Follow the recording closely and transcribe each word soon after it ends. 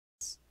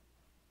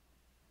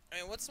I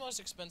mean, what's the most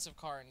expensive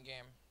car in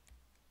game?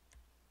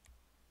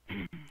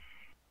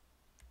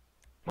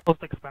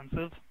 Most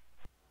expensive?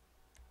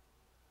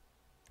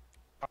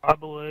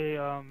 Probably,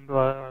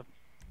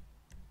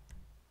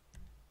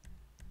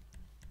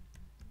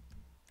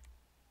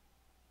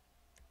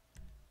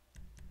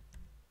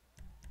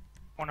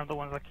 one of the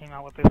ones that came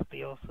out with this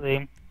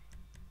DLC.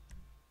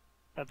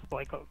 That's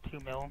like 2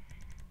 mil.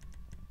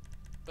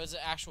 But it's an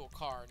actual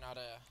car, not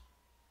a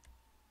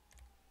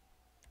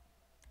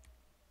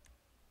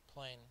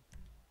plane.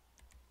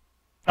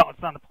 No,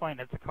 it's not a plane,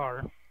 it's a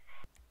car.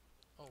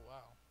 Oh,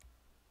 wow.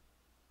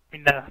 I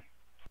mean, the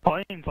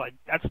plane's like,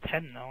 that's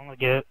 10 mil, I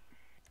get.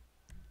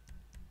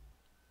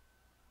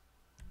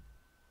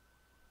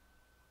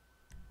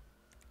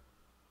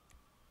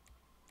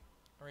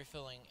 I'm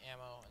refilling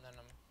ammo, and then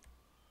I'm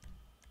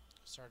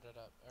started it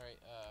up. Alright,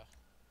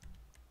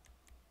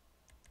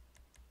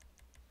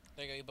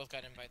 there you go, you both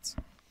got invites.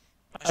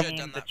 I I should have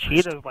done mean, the that first.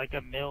 Cheetah's like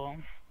a mil.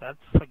 That's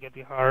a good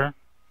car.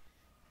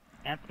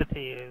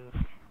 Entity is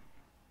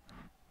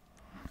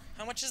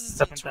How much is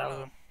this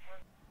Inferno?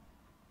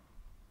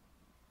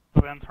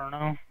 7,000.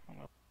 Inferno.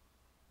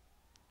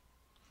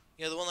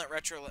 Yeah, the one that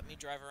Retro let me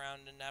drive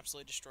around and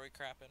absolutely destroy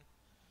crap in.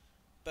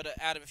 But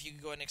Adam, if you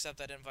could go ahead and accept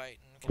that invite.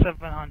 And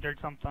 700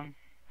 something.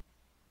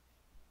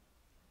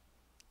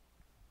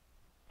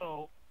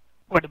 Oh,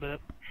 quite a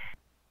bit.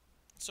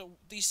 so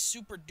these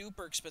super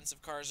duper expensive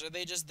cars, are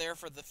they just there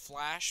for the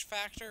flash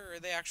factor, or are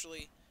they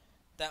actually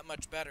that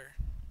much better?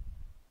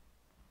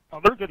 Oh,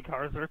 they're good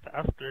cars. They're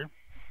faster.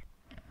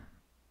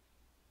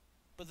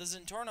 But the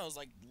Zentorno is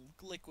like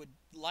liquid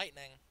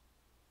lightning.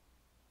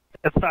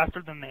 It's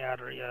faster than the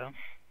Adder, yeah.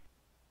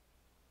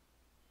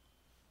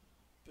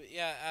 But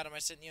yeah, Adam, I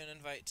sent you an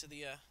invite to the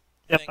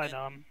Yep, thing. I know.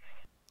 I'm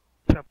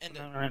accepting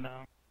And it right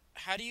now.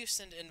 how do you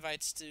send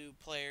invites to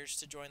players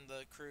to join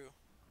the crew?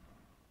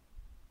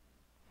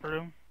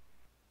 True.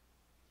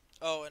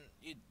 Oh, and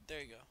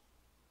there you go.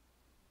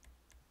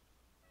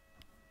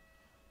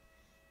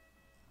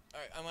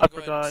 Alright, I'm I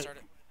gonna go ahead and forgot.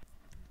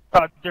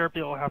 start it.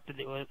 Derpy will have to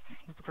do it.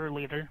 He's the crew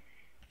leader.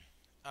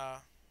 Uh,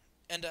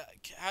 and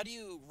how do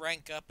you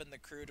rank up in the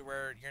crew to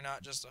where you're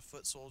not just a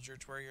foot soldier,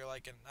 to where you're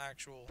like an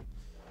actual,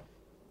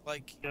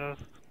 like...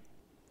 Just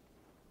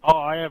all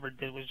I ever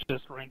did was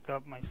just rank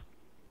up my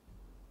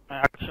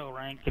actual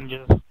rank and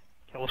just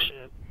kill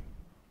shit.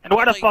 And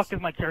why the like, fuck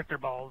is my character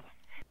bald?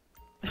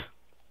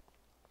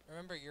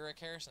 remember, you're Rick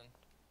Harrison.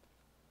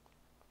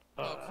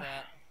 Oh,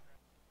 crap.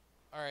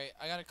 Alright,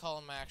 I gotta call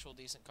in my actual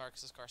decent car,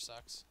 because this car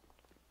sucks.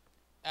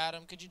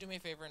 Adam, could you do me a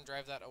favor and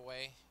drive that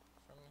away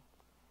from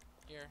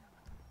here?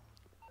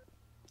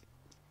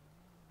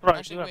 Right,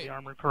 Actually, you have wait. the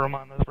armored chrome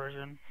on this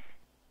version.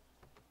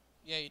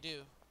 Yeah, you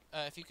do.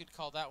 If you could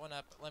call that one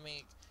up, let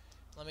me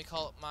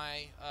call up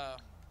my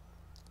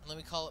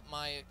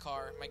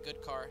car, my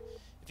good car.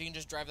 If you can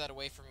just drive that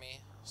away from me,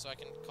 so I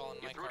can call in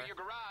my car. You're through to your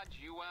garage.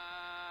 You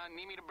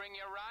need me to bring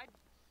you a ride?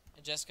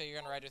 And Jessica, you're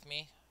gonna ride with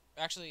me.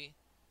 Actually,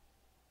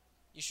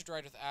 you should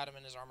ride with Adam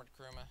and his armored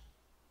Kuruma.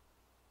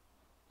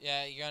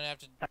 Yeah, you're gonna have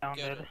to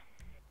go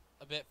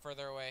a bit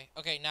further away.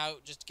 Okay, now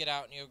just get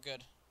out and you're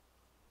good.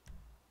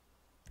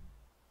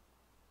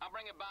 I'll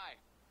bring it by.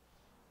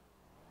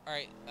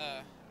 Alright,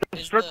 The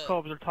is strip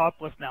clubs are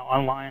topless now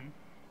online.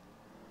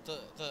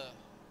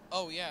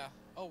 oh yeah.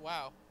 Oh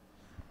wow.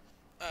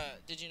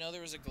 Did you know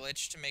there was a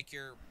glitch to make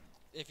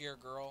if you're a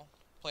girl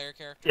player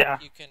character, Yeah.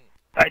 you can...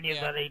 I knew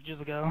that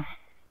ages ago.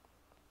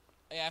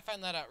 Yeah, I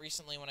found that out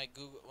recently when I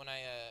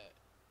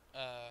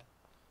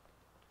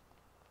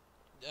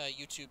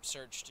YouTube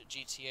searched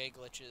GTA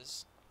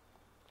glitches.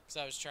 Because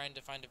I was trying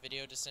to find a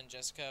video to send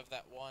Jessica of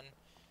that one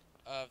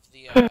of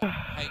the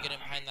how you get in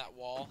behind that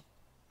wall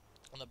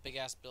on the big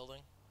ass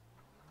building.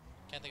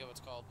 Can't think of what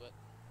it's called, but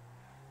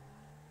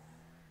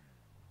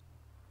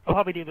I'll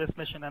probably do this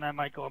mission and I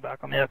might go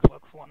back on the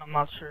Xbox One. I'm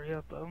not sure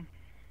yet though.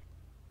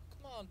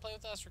 come on, play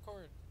with us,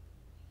 record.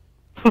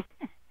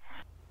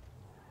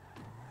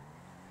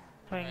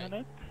 Playing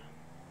it.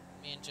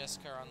 Me and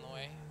Jessica are on the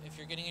way. If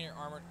you're getting in your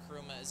armored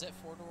Kuruma, is it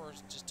 4-door or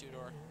just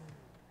 2-door?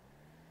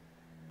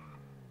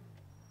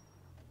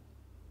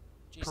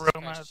 Jesus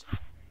Christ.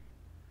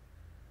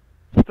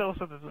 Still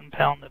says it's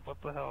impounded, what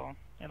the hell?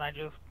 And I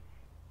just...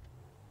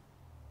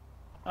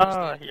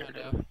 here it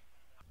is.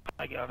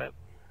 I got it.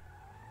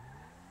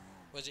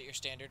 Was it your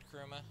standard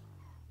Kuruma?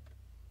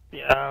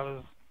 Yeah, I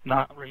was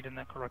not reading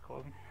it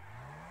correctly.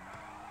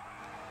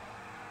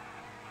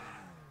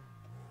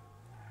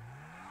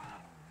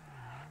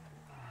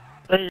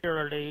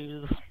 There it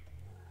is.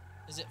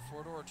 Is it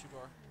 4-door or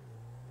 2-door?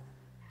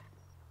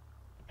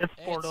 It's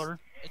 4-door.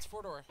 It's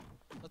 4-door.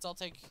 Let's all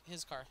take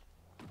his car.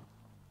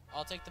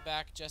 I'll take the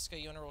back. Jessica,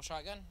 you wanna roll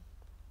shotgun?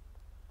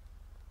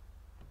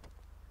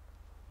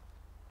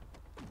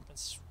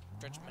 Let's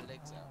stretch my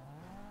legs out.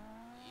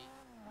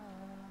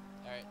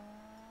 Yeah. Alright.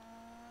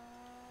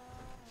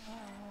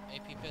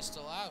 AP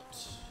pistol out.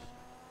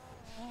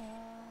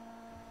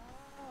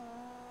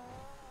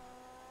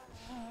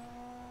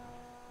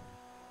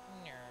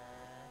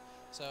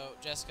 So,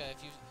 Jessica, if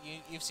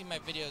you've seen my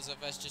videos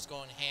of us just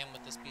going ham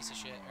with this piece of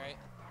shit, right?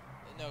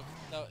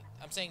 No,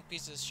 I'm saying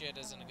piece of shit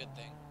isn't a good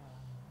thing.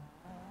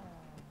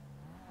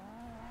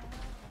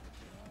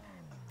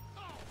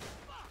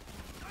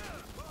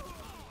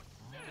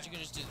 But you can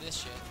just do this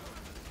shit.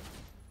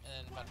 And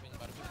then bada bing,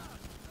 bada boom.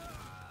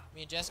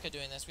 Me and Jessica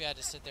doing this, we had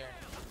to sit there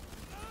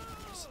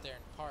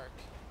and park.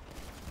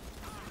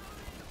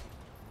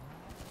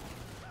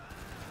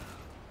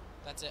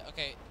 That's it.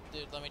 Okay,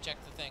 dude, let me check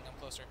the thing. I'm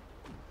closer.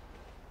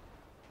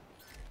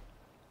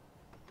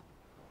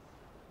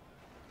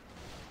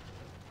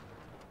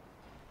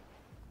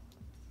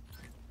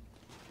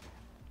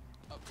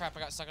 Oh crap, I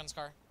got stuck on this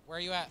car. Where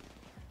are you at?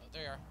 Oh,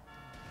 there you are.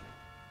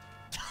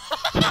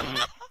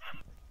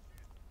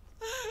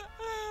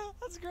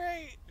 That's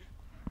great.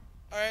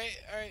 Alright,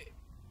 alright.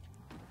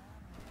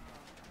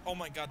 Oh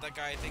my god, that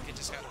guy, I think, it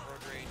just got a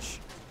road rage.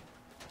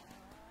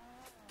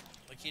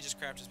 Like, he just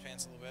crapped his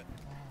pants a little bit.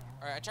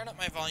 Alright, I turned up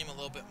my volume a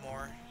little bit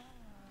more.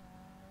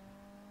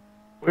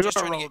 We got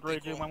a road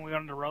rage when we were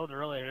on the road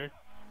earlier.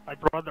 My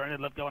brother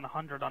ended up going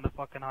 100 on the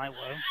fucking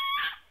highway.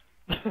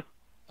 Oh,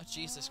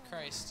 Jesus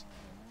Christ.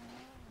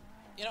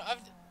 You know,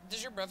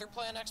 does your brother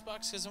play on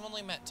Xbox? Because I've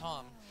only met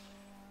Tom.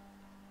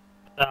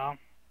 No.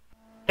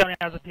 He only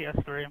has a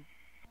PS3.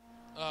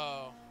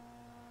 Oh.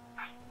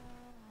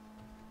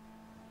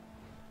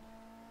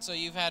 So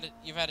you've had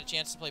a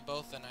chance to play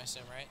both then, I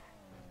assume, right?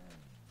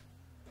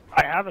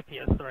 I have a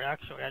PS3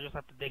 actually. I just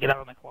have to dig it out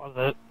of my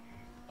closet.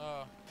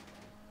 Oh.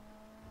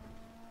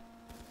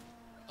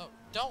 Oh,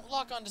 don't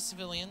lock onto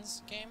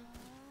civilians, game.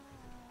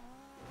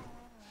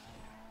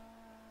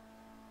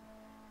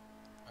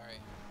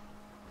 Alright.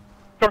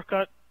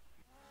 Shortcut.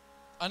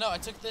 I know, I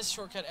took this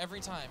shortcut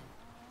every time.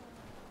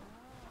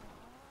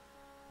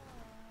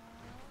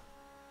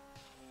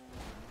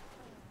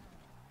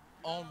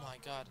 Oh my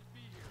god.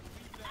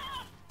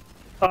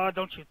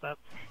 Don't shoot that.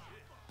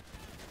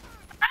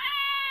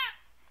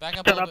 Back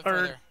up a little bit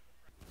further.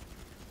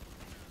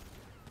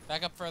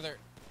 Back up further.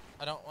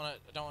 I don't wanna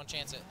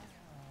chance it.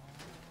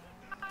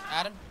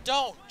 Adam,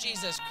 don't!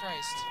 Jesus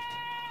Christ.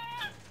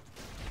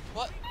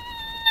 What?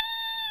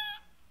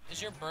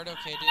 Is your bird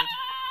okay, dude?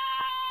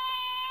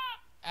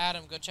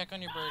 Adam, go check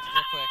on your bird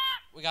real quick.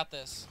 We got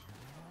this.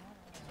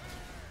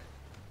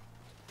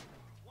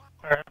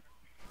 Alright.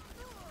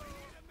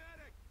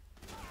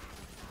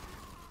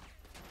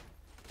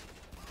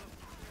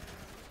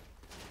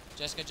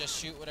 Jessica, just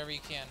shoot whatever you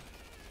can.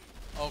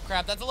 Oh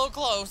crap, that's a little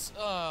close.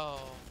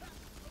 Oh.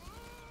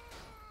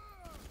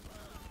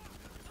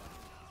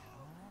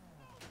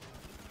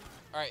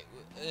 Alright,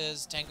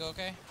 is Tango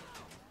okay?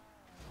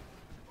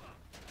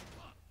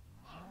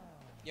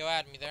 Yo,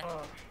 Adam, you there?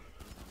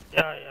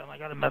 Yeah, I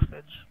got a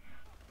message.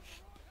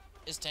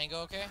 Is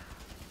Tango okay?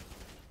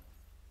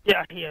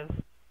 Yeah, he is.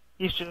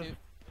 He's just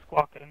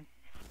squawking.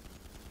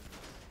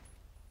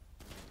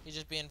 He's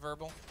just being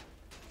verbal?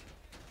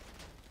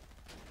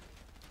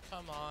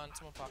 Come on,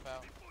 someone pop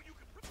out.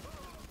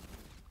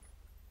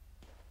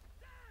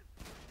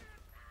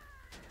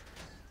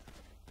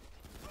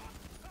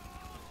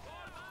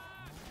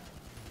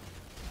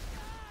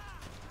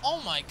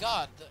 Oh my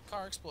god, the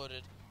car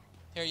exploded.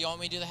 Here, you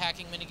want me to do the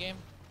hacking minigame?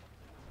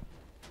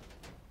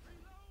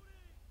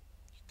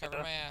 Cover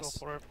my ass. Go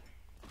for it.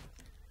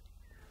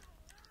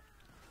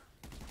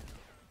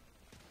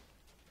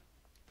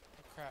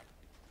 Oh crap.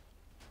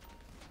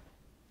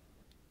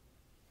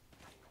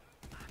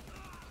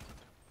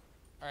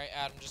 Alright,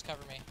 Adam, just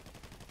cover me.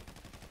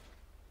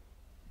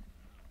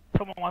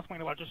 Someone wants me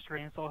to watch a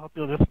stream, so I'll help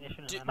you with this mission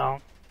and then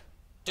I'll...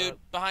 Dude,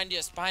 behind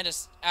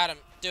us, Adam,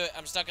 do it.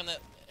 I'm stuck in the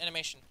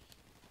animation.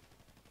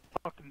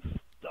 Fucking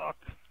stuck.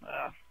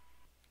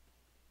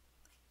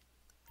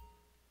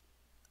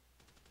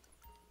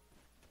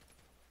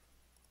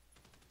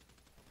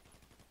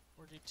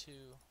 42.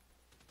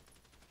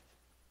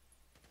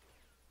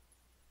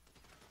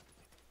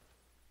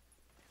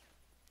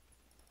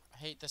 I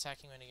hate this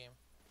hacking minigame.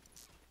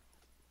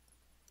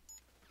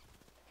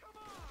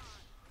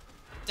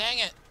 Dang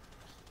it!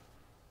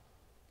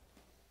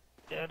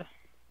 Dead.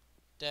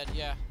 Dead,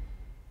 yeah.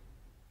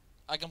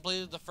 I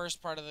completed the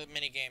first part of the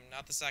minigame,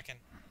 not the second.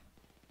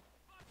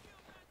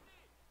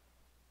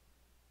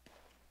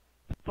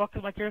 What the fuck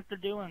is my character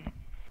doing?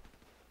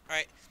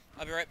 Alright,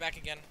 I'll be right back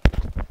again.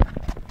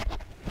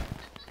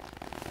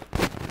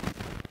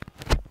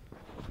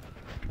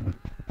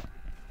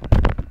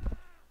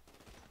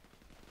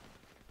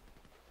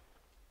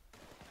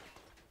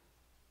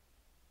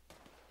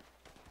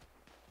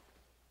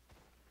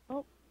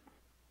 Oh.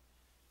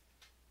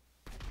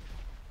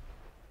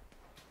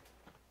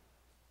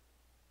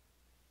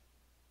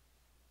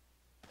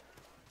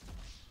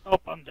 Oh,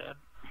 I'm dead.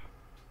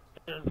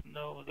 There's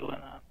no doing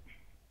that.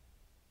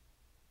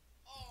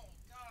 Oh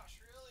gosh,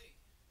 really?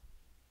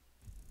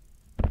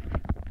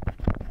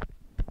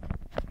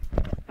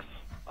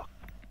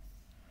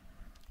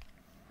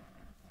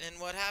 And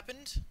what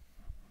happened?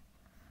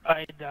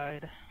 I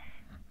died.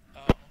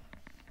 Oh.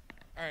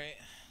 Alright,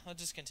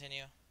 let's just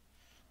continue.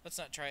 Let's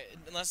not try it.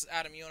 Unless,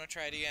 Adam, you want to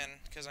try it again,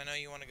 because I know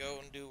you want to go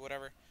and do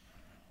whatever.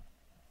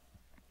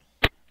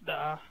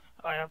 I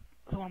have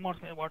someone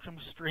wants me to watch him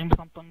stream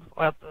something, so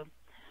I have to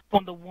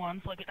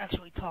one-to-one so I could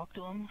actually talk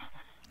to him.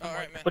 Oh,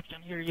 alright, man. But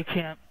down here you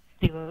can't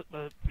do that,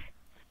 but...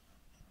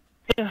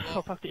 Yeah, Well-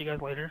 I'll talk to you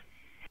guys later.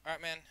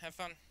 Alright, man. Have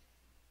fun.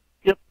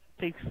 Yep,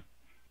 peace.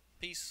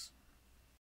 Peace.